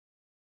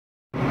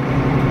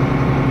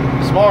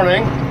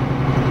morning.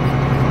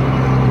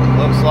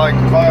 Looks like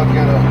the cloud's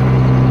gonna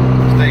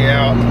stay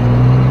out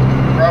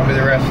probably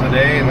the rest of the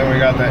day, and then we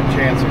got that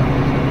chance of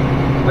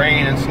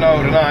rain and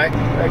snow tonight.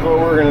 I think what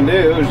we're gonna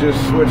do is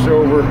just switch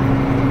over,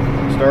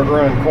 start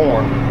running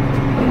corn,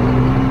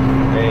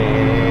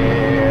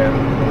 and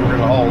we're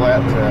gonna haul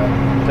that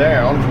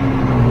down.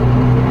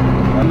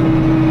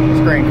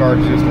 This grain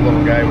cart's just a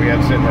little guy we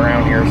had sitting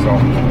around here, so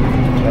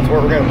that's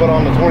what we're gonna put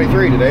on the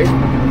 23 today.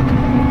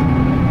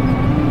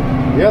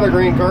 The other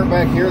green cart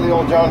back here, the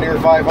old John Deere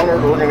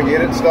 500, we're going to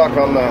get it stuck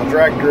on the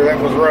tractor that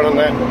was running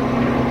that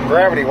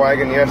gravity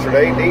wagon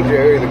yesterday.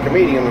 DJ, the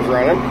comedian, was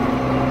running.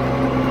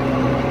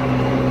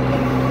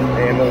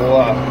 And we'll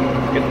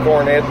get the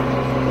corn head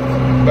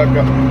back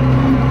up.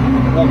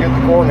 We'll get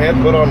the corn head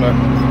put on the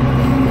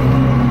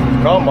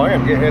combine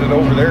and get headed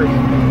over there.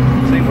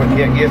 See if we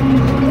can't get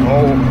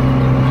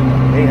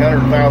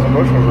 800,000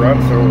 bushels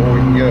run so we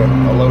can get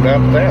a load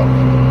out of town.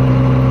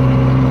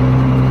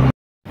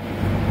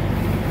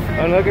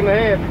 Unhooking the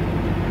head.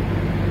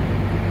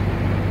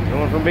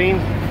 Going from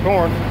beans to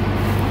corn.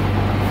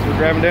 So we're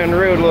driving down the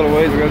road a little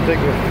ways. We're going to take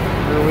the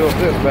rear wheel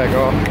assist back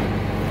off.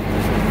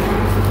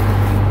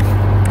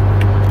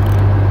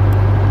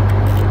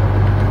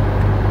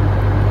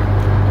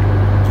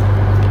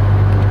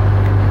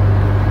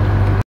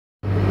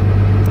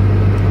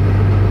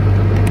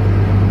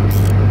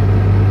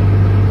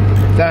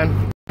 Done.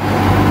 I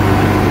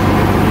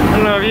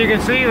don't know if you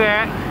can see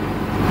that,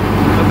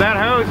 but that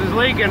hose is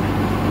leaking.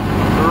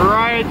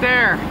 Right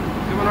there,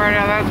 coming right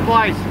out of that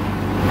splice,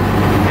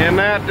 and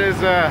that is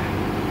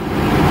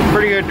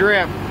pretty good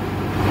drip.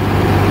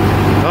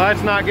 Well,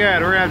 that's not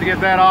good. We're gonna have to get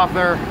that off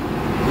there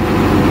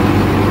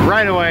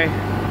right away.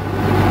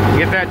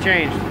 Get that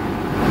changed.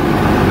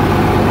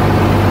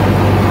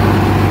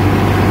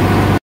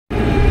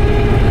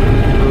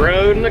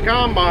 Road and the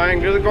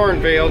combine to the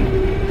cornfield.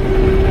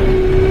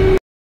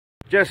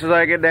 Just as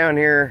I get down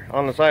here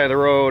on the side of the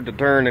road to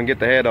turn and get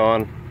the head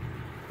on,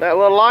 that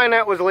little line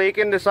that was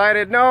leaking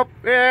decided, nope,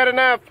 it had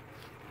enough.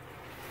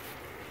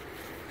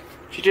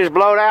 She just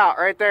blowed out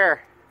right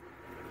there.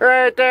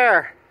 Right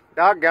there.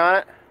 Doggone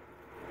it.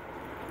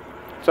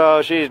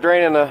 So she's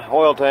draining the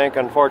oil tank,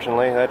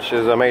 unfortunately. That's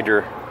just a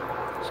major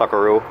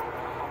suckaroo.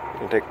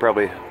 It'll take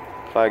probably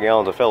 5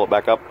 gallons to fill it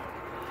back up.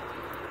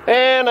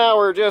 And now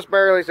we're just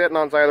barely sitting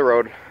on the side of the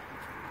road.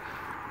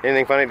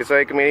 Anything funny to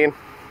say, comedian?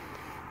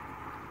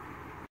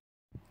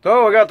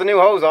 So we got the new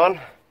hose on.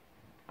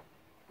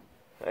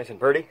 Nice and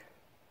pretty.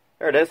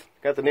 There it is.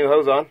 Got the new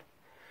hose on.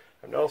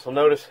 And also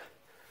notice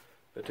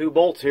the 2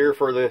 bolts here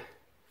for the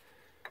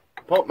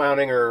pump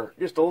mounting are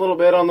just a little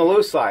bit on the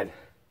loose side.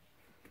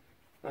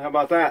 Now, how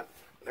about that?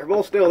 They're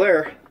both still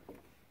there,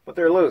 but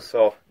they're loose.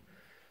 So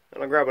I'm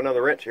going to grab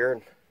another wrench here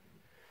and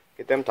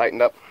get them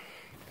tightened up.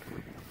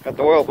 Got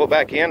the oil put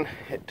back in.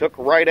 It took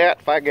right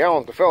at 5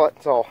 gallons to fill it,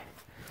 so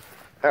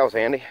that was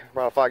handy.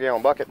 Brought a 5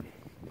 gallon bucket.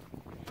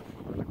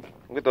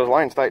 Get those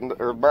lines tightened,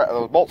 or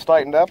those bolts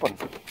tightened up, and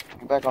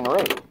back on the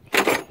road.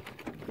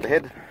 The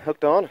head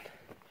hooked on.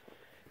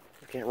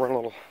 We can't run a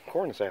little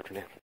corn this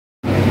afternoon.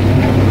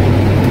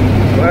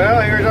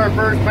 Well, here's our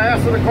first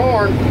pass of the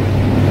corn.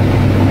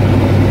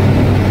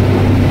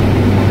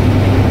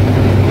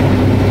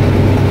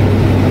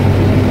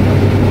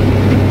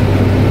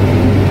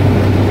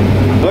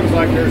 Looks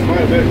like there's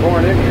quite a bit of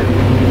corn in here.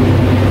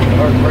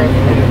 Hard pressed to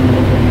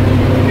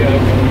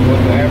get what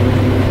the average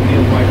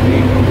yield might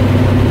be.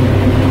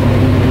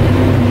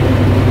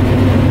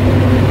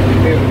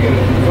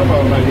 Some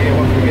of an idea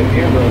once we get the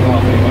embers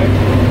off anyway.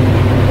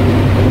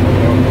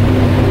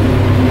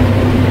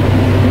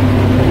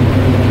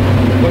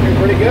 Looking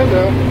pretty good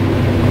though.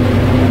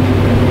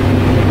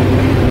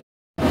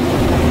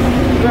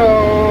 So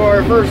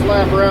our first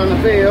lap around the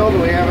field,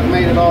 we haven't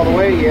made it all the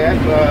way yet,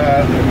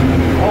 but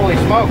holy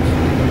smokes,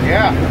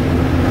 yeah,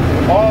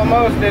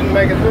 almost didn't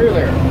make it through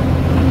there.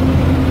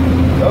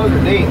 Those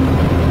are deep.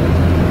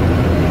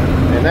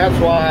 And that's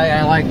why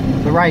I like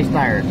the rice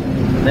tires.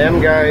 Them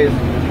guys,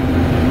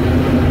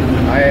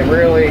 I am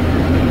really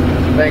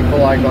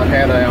thankful I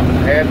had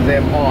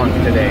them on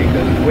today,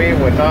 because we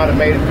would not have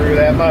made it through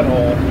that mud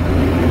hole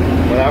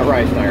without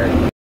rice tires.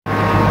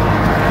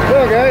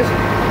 Well guys,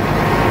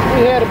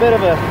 we had a bit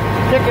of a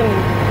chicken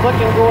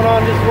clicking going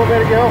on just a little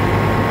bit ago.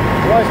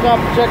 So I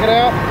stopped to check it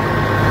out.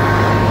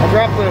 I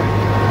dropped the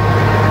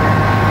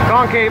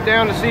concave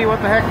down to see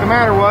what the heck the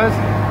matter was,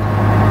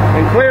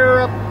 and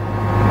clear up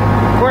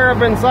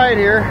inside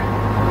here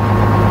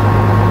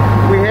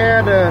we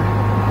had a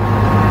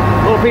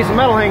little piece of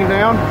metal hanging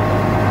down,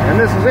 and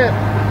this is it.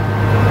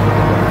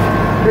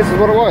 This is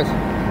what it was.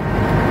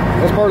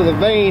 That's part of the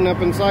vein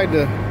up inside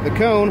the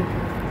cone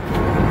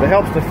that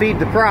helps to feed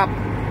the crop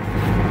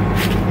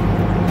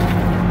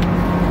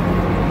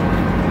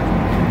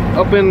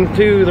up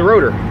into the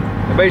rotor.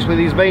 And basically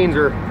these veins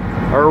are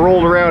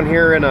rolled around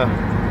here in a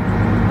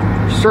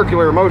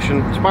circular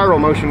motion, spiral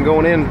motion,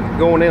 going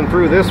in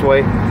through this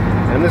way.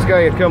 And this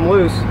guy had come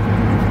loose,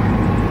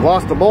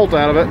 lost the bolt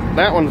out of it.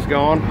 That one's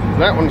gone.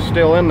 That one's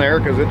still in there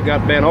because it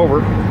got bent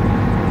over.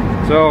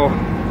 So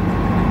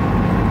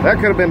That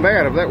could have been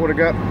bad. If that would have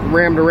got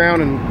rammed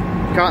around and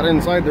caught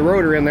inside the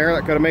rotor in there,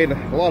 that could have made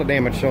a lot of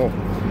damage. So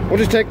we'll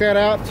just take that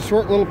out. It's a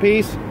short little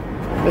piece.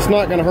 It's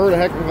not going to hurt a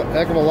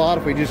heck of a lot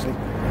if we just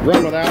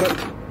run without it.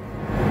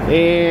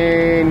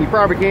 And you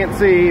probably can't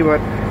see,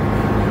 but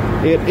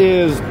it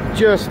is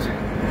just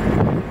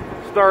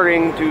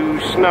starting to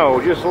snow.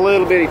 Just a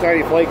little bitty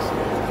tiny flakes.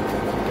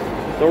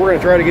 So we're going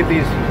to try to get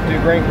these 2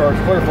 grain carts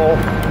clear full.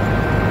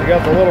 We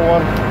got the little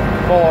one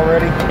full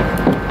already.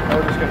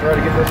 We're just going to try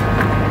to get this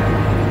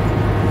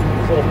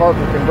little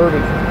Parker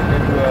converted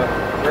into a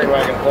grain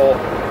wagon full.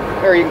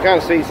 There you can kind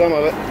of see some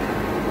of it.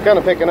 Kind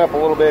of picking up a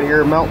little bit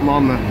here, melting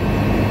on the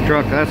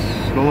truck. That's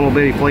the little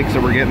bitty flakes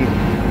that we're getting.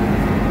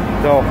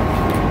 So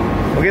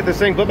we'll get this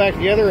thing put back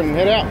together and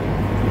head out.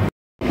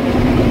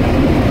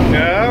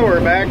 Now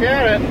we're back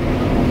at it.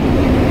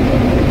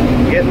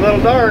 Getting a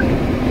little dark.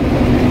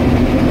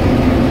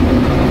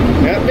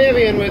 Got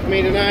Vivian with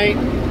me tonight.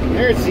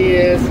 There she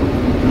is.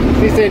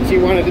 She said she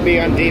wanted to be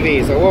on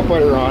TV, so we'll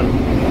put her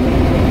on.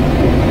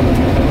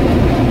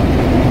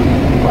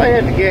 If I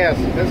had to guess,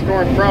 this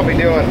corn's probably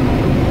doing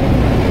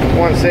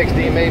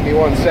 160, maybe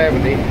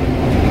 170.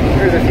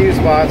 There's a few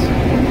spots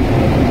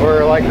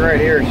where, like right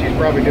here, she's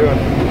probably doing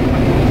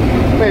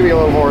maybe a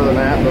little more than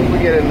that. But we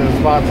get into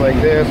spots like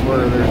this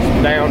where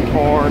there's down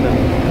corn and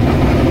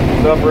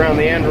stuff around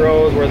the end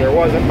rows where there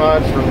wasn't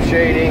much from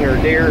shading or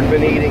deer's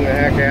been eating the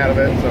heck out of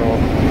it. So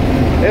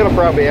it'll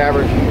probably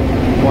average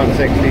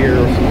 160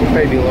 or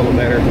maybe a little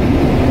better.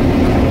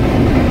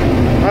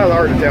 That's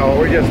hard to tell.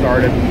 We just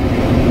started.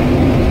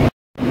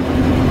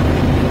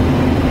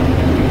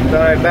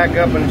 Thought I'd back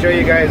up and show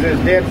you guys this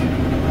ditch.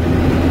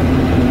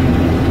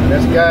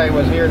 This guy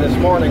was here this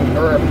morning,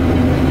 or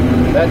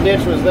that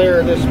ditch was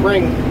there this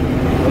spring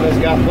when this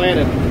got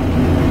planted,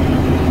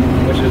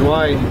 which is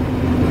why you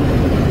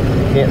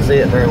can't see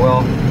it very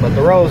well. But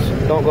the rows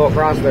don't go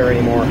across there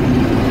anymore.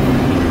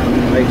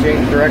 They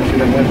changed direction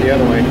and went the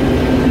other way,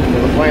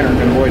 so the planter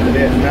can avoid the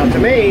ditch. Now to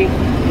me,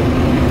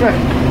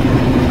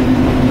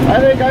 I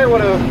think I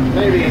would have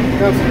maybe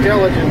done some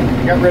tillage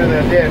and got rid of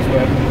that ditch,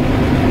 but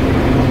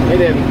they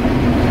didn't.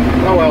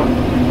 Oh well,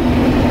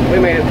 we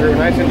made it through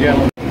nice and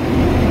gentle.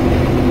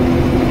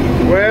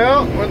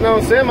 Well, with no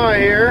semi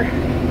here,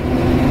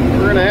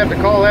 we're gonna have to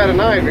call that a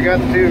night. We got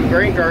the 2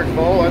 grain carts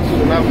full. That's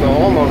enough to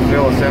almost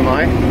fill a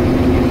semi.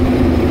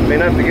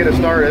 Enough to get us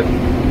started.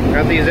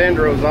 Got these end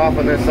rows off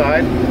on this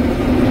side.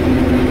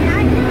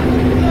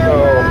 So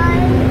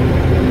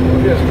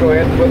we'll just go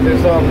ahead and put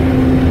this on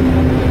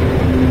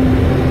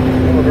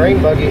the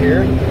grain buggy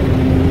here.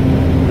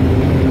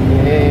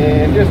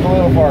 And just a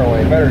little far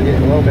away. Better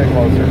get a little bit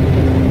closer.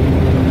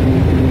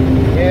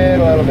 Get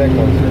a little bit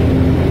closer.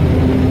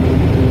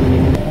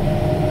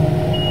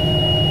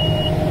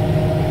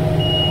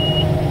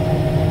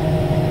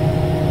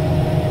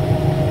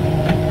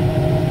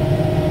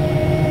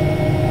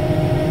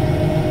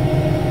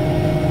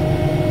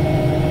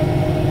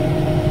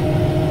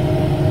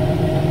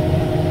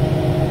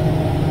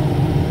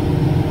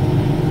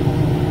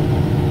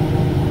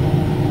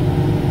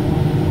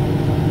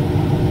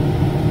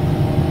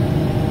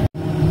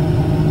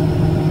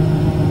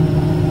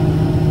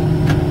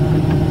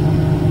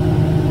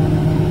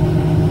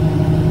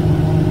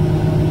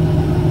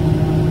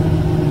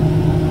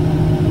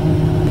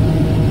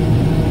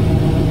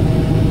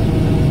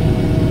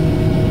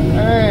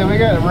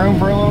 Room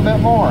for a little bit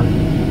more.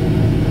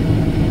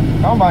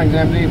 Combine's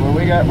empty, but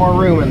we got more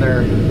room in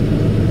there.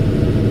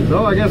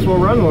 So I guess we'll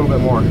run a little bit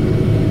more.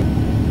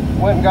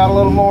 Went and got a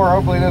little more.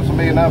 Hopefully this will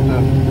be enough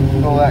to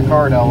fill that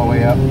cart all the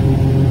way up.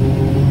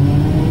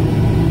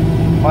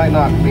 Might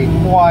not be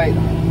quite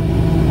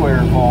clear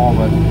full,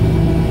 but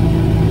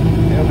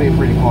it'll be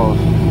pretty close.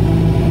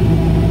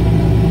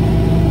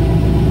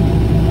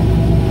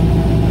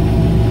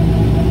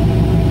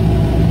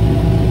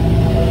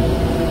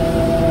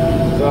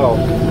 So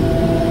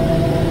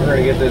we're going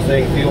to get this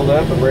thing fueled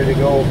up and ready to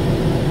go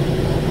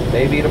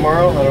maybe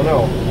tomorrow. I don't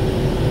know.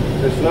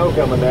 There's snow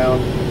coming down.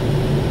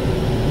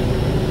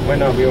 Might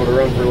not be able to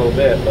run for a little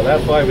bit, but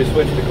that's why we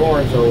switched to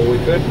corn, so we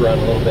could run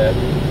a little bit.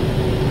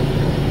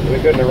 We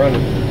couldn't have run,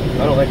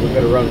 I don't think we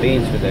could have run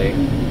beans today.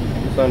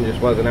 The sun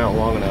just wasn't out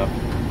long enough.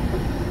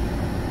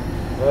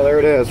 Well, there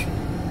it is.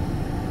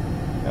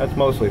 That's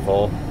mostly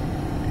full.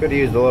 Could have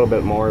used a little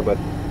bit more, but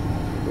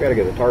we got to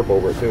get the tarp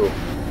over it too.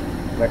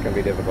 That can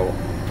be difficult.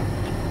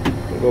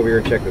 We'll go over here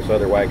and check this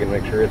other wagon,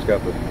 make sure it's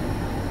got the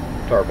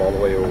tarp all the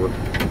way over.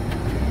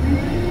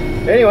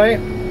 Anyway,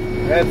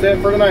 that's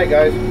it for tonight,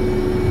 guys.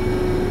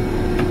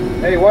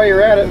 Hey, while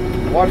you're at it,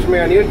 watching me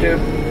on YouTube,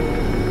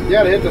 you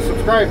gotta hit the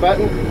subscribe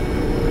button,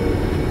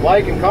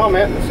 like and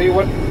comment, and see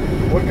what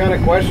kind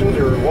of questions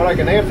or what I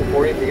can answer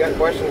for you. If you got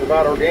questions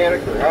about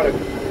organic or how to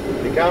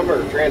become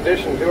or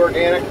transition to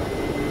organic,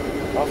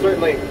 I'll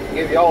certainly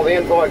give you all the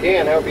info I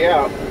can, help you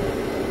out.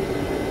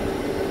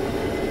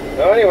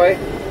 So anyway,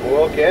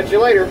 we'll catch you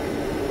later.